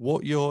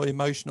 what your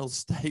emotional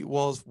state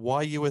was,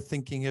 why you were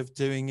thinking of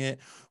doing it,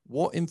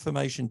 what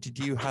information did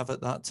you have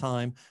at that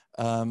time,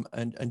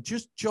 and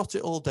just jot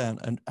it all down,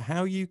 and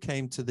how you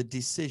came to the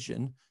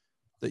decision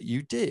that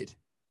you did.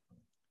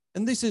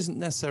 And this isn't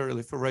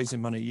necessarily for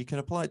raising money. You can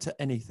apply it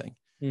to anything.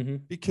 Mm-hmm.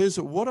 Because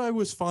what I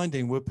was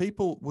finding were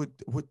people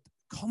would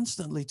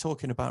constantly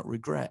talking about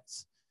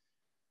regrets.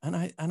 And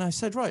I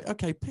said, right,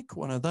 okay, pick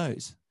one of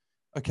those.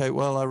 Okay,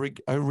 well,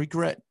 I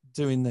regret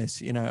doing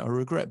this. You know, I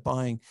regret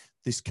buying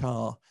this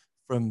car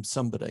from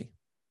somebody.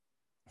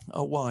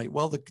 Oh, why?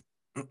 Well,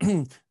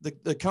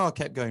 the car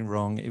kept going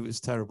wrong. It was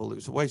terrible. It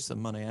was a waste of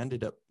money. I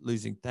ended up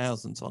losing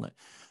thousands on it.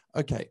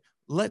 Okay,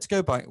 let's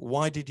go back.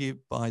 Why did you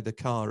buy the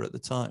car at the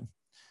time?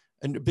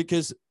 And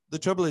because the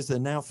trouble is they're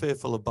now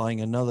fearful of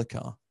buying another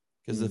car,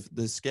 because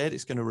they're scared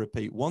it's going to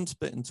repeat. Once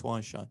bitten,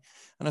 twice shy.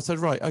 And I said,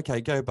 right,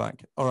 okay, go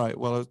back. All right,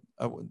 well,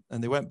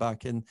 and they went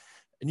back, and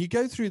you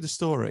go through the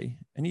story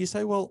and you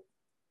say, well,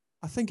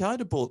 I think I'd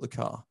have bought the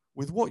car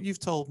with what you've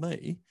told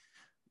me.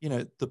 You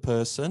know, the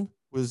person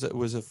was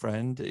a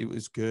friend. It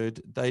was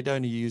good. They'd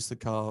only used the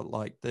car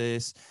like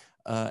this.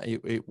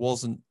 It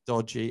wasn't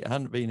dodgy. It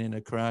hadn't been in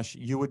a crash.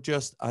 You were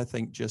just, I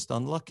think, just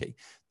unlucky.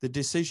 The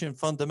decision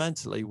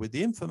fundamentally, with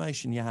the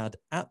information you had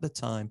at the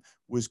time,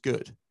 was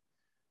good.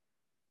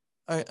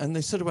 And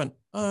they sort of went,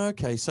 oh,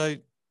 okay, so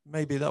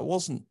maybe that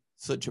wasn't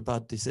such a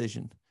bad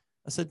decision.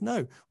 I said,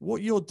 no,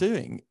 what you're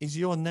doing is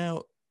you're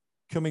now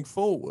coming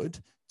forward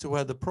to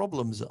where the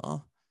problems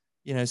are,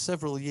 you know,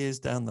 several years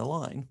down the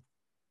line,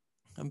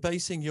 and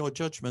basing your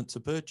judgment to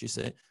purchase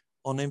it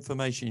on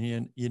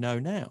information you know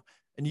now.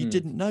 And you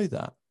didn't know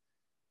that.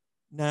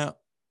 Now,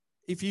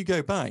 if you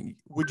go back,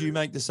 would you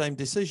make the same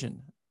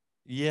decision?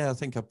 Yeah, I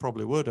think I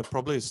probably would. I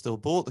probably still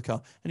bought the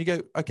car. And you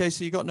go, okay,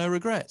 so you got no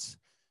regrets.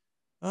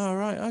 All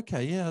right.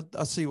 Okay. Yeah,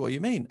 I see what you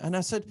mean. And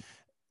I said,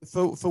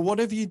 for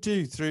whatever you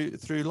do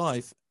through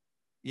life,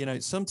 you know,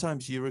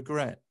 sometimes you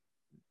regret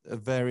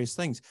various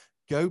things.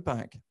 Go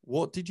back.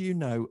 What did you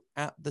know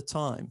at the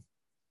time?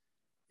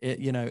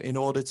 You know, in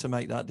order to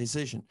make that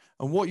decision.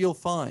 And what you'll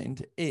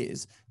find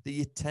is that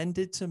you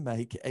tended to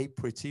make a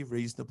pretty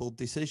reasonable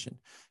decision.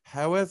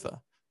 However,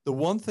 the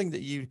one thing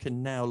that you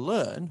can now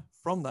learn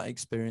from that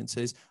experience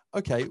is,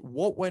 okay,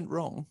 what went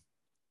wrong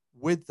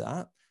with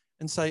that?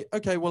 And say,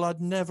 okay, well, I'd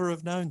never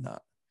have known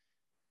that.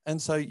 And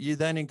so you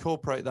then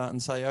incorporate that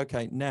and say,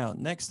 okay, now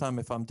next time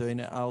if I'm doing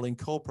it, I'll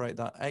incorporate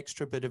that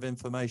extra bit of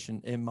information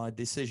in my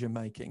decision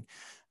making.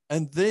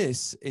 And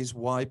this is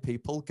why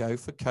people go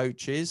for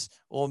coaches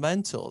or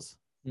mentors.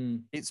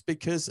 It's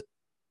because,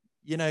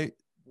 you know,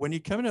 when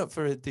you're coming up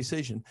for a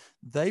decision,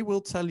 they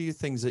will tell you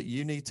things that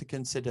you need to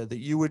consider that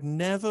you would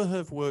never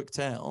have worked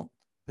out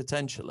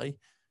potentially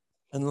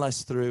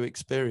unless through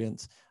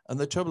experience. And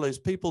the trouble is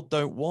people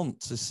don't want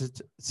to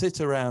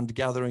sit around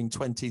gathering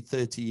 20,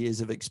 30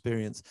 years of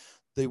experience.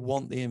 They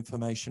want the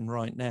information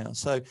right now.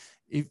 So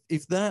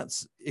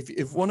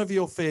if one of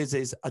your fears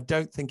is, I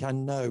don't think I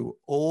know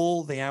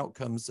all the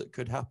outcomes that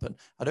could happen,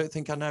 I don't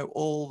think I know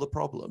all the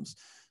problems.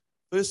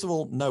 First of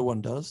all, no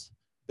one does.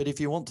 But if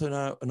you want to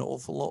know an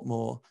awful lot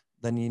more,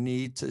 then you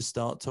need to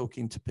start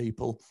talking to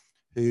people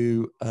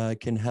who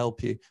can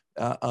help you,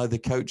 either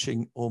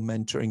coaching or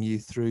mentoring you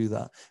through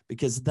that,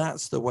 because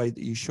that's the way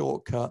that you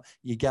shortcut,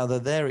 you gather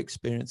their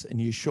experience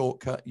and you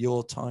shortcut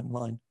your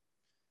timeline.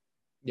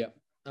 Yeah,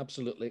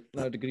 absolutely.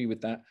 I'd agree with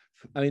that.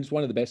 I mean, it's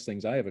one of the best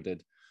things I ever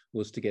did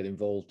was to get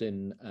involved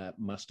in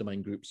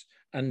mastermind groups.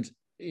 And,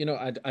 you know,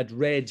 I'd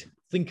read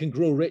Think and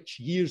Grow Rich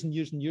years and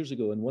years and years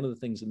ago. And one of the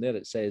things in there,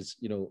 it says,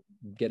 you know,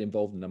 get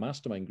involved in a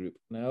mastermind group.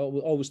 Now, I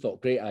always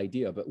thought, great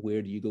idea, but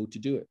where do you go to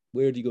do it?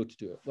 Where do you go to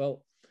do it?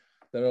 Well,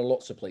 there are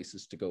lots of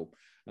places to go.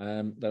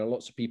 There are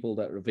lots of people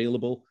that are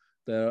available.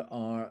 There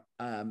are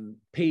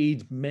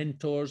paid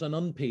mentors and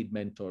unpaid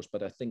mentors,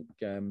 but I think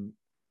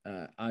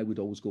I would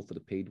always go for the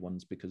paid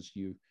ones because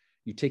you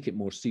take it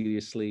more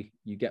seriously,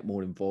 you get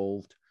more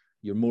involved,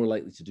 you're more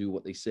likely to do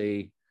what they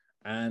say,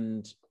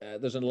 and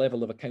there's a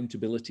level of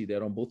accountability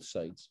there on both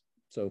sides.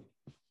 So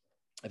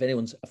if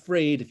anyone's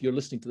afraid, if you're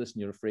listening to this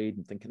and you're afraid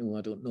and thinking, oh,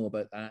 I don't know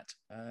about that,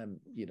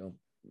 you know,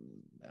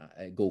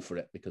 go for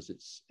it, because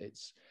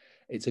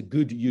it's a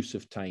good use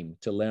of time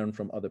to learn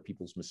from other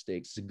people's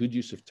mistakes. It's a good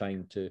use of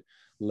time to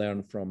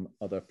learn from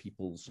other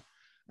people's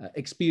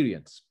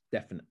experience,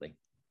 definitely.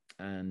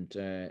 And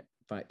in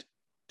fact,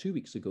 2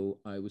 weeks ago,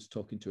 I was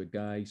talking to a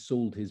guy,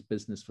 sold his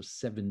business for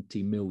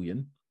 70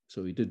 million.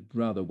 So he did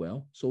rather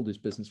well, sold his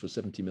business for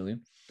 70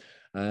 million.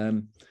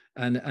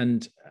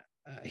 And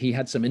he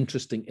had some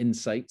interesting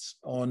insights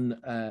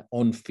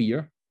on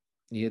fear.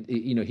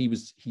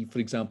 He, for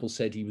example,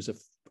 said he was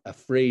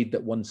afraid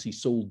that once he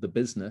sold the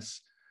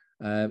business,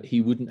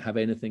 he wouldn't have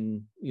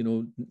anything, you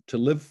know, to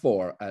live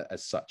for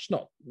as such.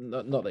 Not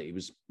that he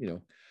was, you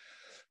know,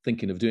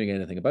 thinking of doing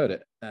anything about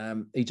it.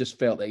 He just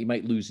felt that he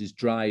might lose his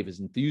drive, his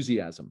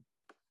enthusiasm,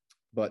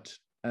 but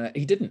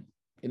he didn't.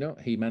 You know,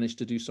 he managed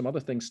to do some other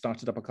things,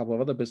 started up a couple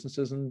of other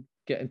businesses and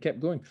kept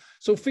going.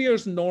 So fear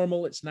is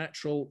normal. It's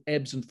natural,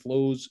 ebbs and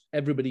flows.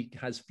 Everybody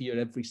has fear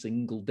every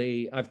single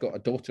day. I've got a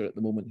daughter at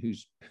the moment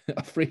who's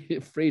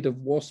afraid of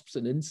wasps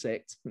and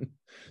insects,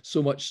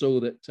 so much so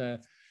that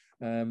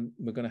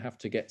we're going to have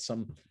to get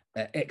some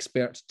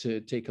experts to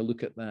take a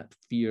look at that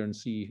fear and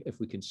see if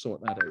we can sort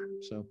that out.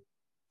 So.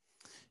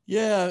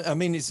 Yeah, I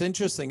mean, it's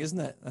interesting, isn't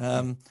it?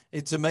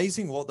 It's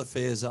amazing what the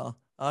fears are.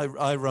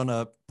 I run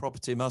a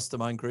property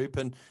mastermind group,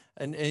 and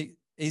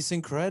it's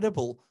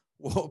incredible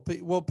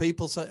what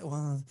people say.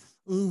 Well,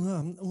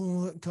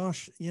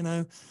 gosh, you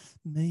know,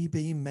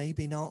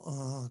 maybe not.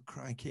 Oh,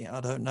 crikey, I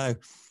don't know.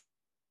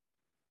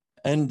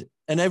 And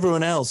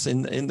everyone else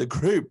in the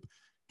group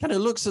kind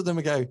of looks at them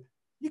and go,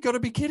 "You got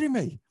to be kidding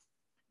me!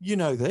 You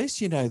know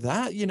this, you know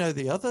that, you know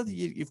the other.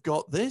 You've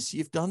got this,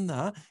 you've done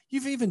that,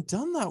 you've even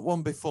done that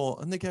one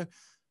before." And they go,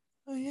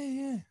 "Oh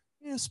yeah,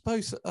 I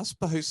suppose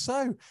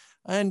so."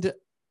 And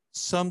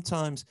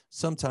sometimes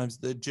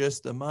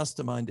the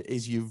mastermind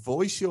is you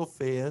voice your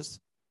fears.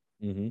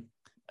 Mm-hmm.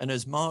 And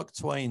as Mark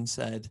Twain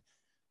said,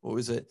 what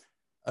was it?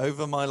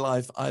 Over my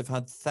life, I've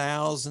had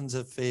thousands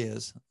of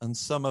fears, and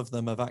some of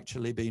them have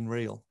actually been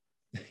real.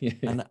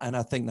 And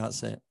I think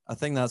that's it.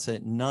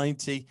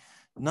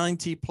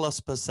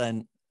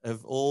 90+%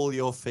 of all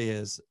your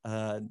fears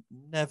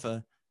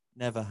never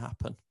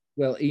happen.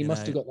 Well, he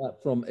must have got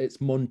that from,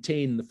 it's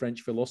Montaigne, the French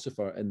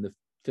philosopher in the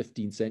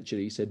 15th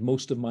century. He said,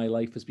 most of my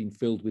life has been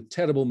filled with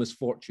terrible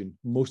misfortune,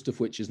 most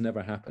of which has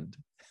never happened.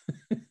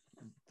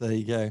 There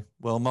you go.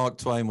 Well, Mark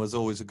Twain was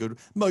always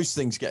most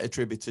things get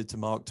attributed to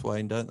Mark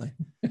Twain, don't they?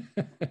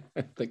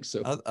 I think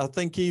so. I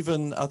think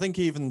even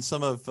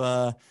some of,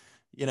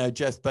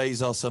 Jeff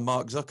Bezos and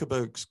Mark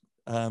Zuckerberg's,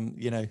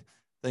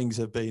 things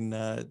have been.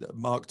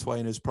 Mark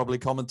Twain has probably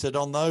commented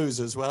on those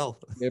as well.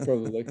 Yeah,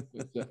 probably.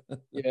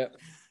 Yeah,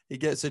 he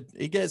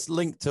gets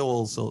linked to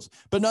all sorts.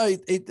 But no,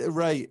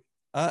 Ray,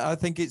 I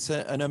think it's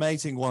an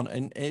amazing one,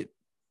 and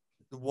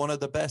one of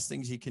the best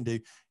things you can do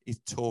is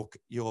talk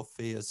your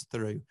fears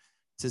through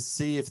to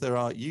see if there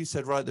are. You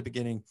said right at the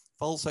beginning,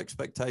 false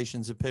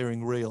expectations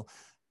appearing real.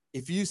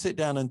 If you sit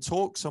down and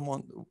talk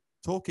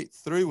it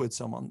through with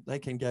someone, they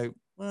can go,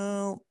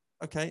 well,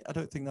 okay, I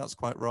don't think that's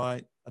quite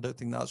right. I don't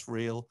think that's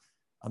real.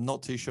 I'm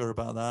not too sure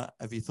about that.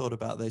 Have you thought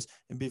about this?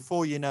 And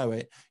before you know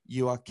it,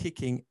 you are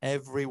kicking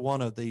every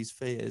one of these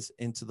fears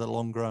into the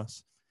long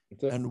grass.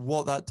 And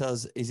what that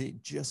does is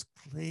it just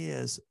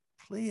clears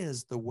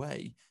the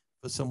way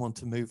for someone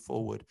to move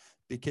forward,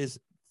 because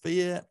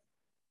fear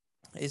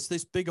is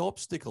this big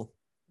obstacle.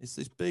 It's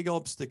this big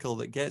obstacle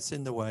that gets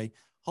in the way,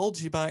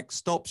 holds you back,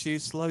 stops you,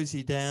 slows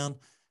you down.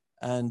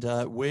 And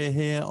we're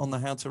here on the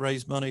How to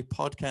Raise Money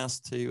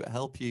podcast to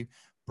help you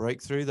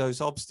break through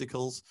those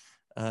obstacles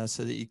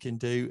so that you can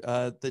do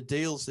the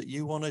deals that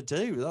you want to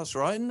do. That's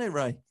right, isn't it,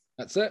 Ray?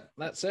 That's it.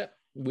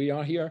 We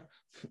are here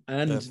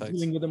and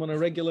dealing with them on a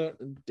regular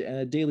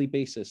daily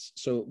basis.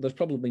 So there's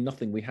probably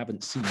nothing we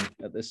haven't seen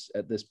at this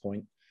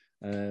point.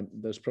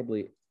 There's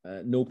probably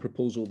no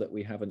proposal that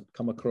we haven't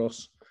come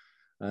across.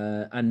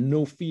 And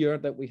no fear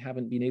that we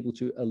haven't been able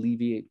to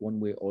alleviate one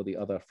way or the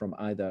other from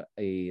either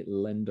a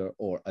lender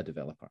or a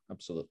developer.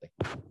 Absolutely.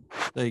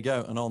 There you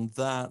go. And on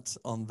that,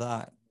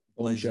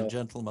 ladies and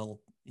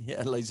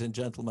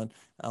gentlemen,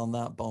 on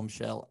that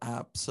bombshell,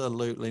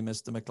 absolutely,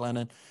 Mr.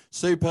 McLennan.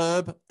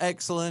 Superb,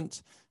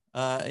 excellent.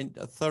 I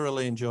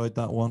thoroughly enjoyed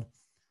that one.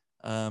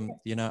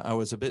 I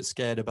was a bit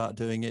scared about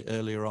doing it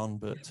earlier on,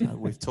 but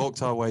we've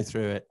talked our way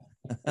through it.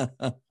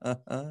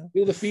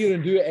 Feel the fear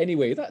and do it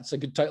anyway. That's a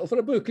good title for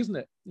a book, isn't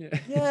it?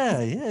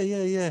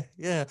 Yeah.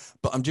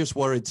 But I'm just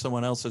worried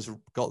someone else has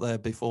got there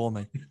before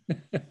me.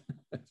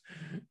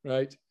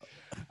 Right.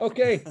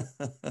 Okay.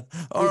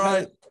 All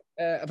right.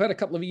 I've had a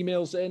couple of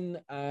emails in.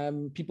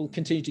 People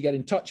continue to get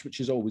in touch,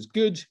 which is always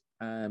good.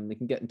 They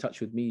can get in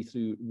touch with me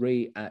through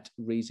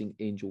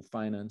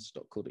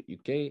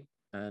ray@raisingangelfinance.co.uk.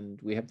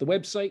 And we have the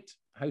website,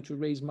 How to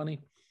Raise Money.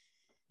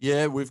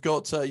 Yeah, we've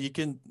got, you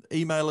can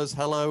email us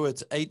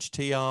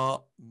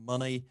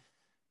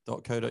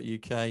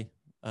hello@htrmoney.co.uk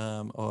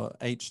or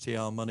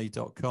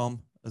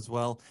htrmoney.com as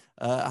well.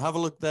 Have a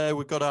look there.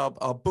 We've got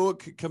our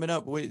book coming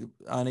up.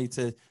 I need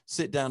to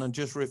sit down and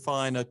just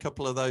refine a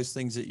couple of those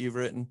things that you've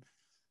written.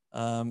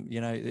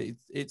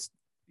 It's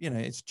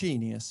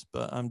genius,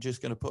 but I'm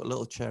just going to put a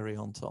little cherry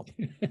on top.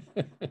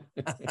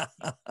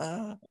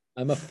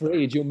 I'm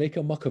afraid you'll make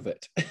a muck of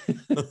it.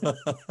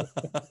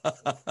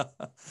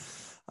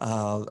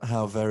 Oh,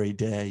 how very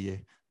dare you.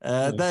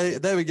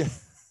 There we go.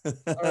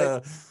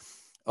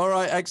 All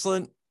right,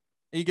 excellent.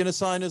 Are you going to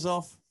sign us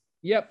off?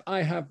 Yep,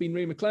 I have been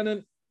Ray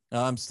McLennan.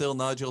 I'm still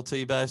Nigel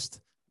T.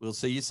 Best. We'll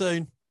see you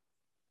soon.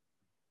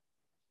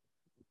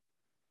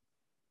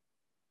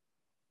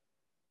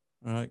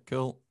 All right,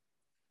 cool.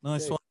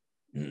 Nice one.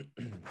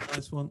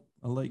 Nice one.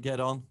 I'll let you get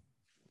on.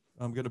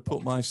 I'm going to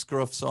put my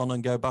scruffs on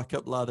and go back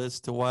up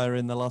ladders to wire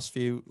in the last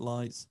few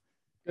lights.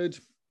 Good.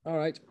 All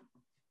right.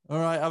 All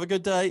right. Have a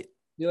good day.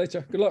 See you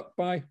later. Good luck.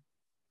 Bye.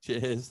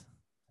 Cheers.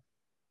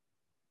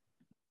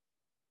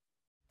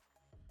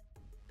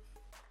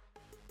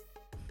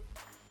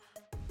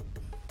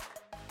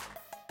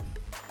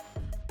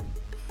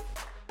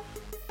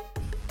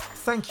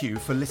 Thank you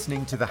for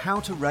listening to the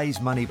How to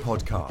Raise Money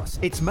podcast.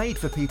 It's made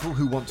for people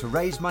who want to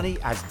raise money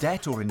as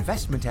debt or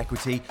investment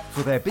equity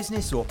for their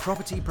business or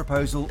property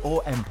proposal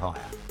or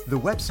empire. The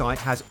website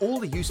has all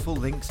the useful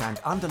links and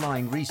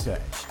underlying research,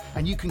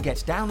 and you can get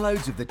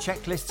downloads of the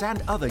checklists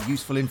and other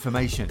useful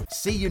information.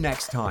 See you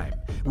next time,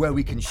 where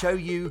we can show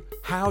you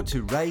how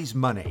to raise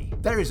money.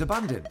 There is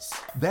abundance.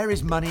 There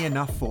is money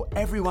enough for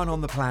everyone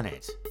on the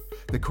planet.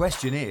 The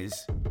question is,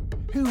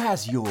 who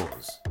has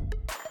yours?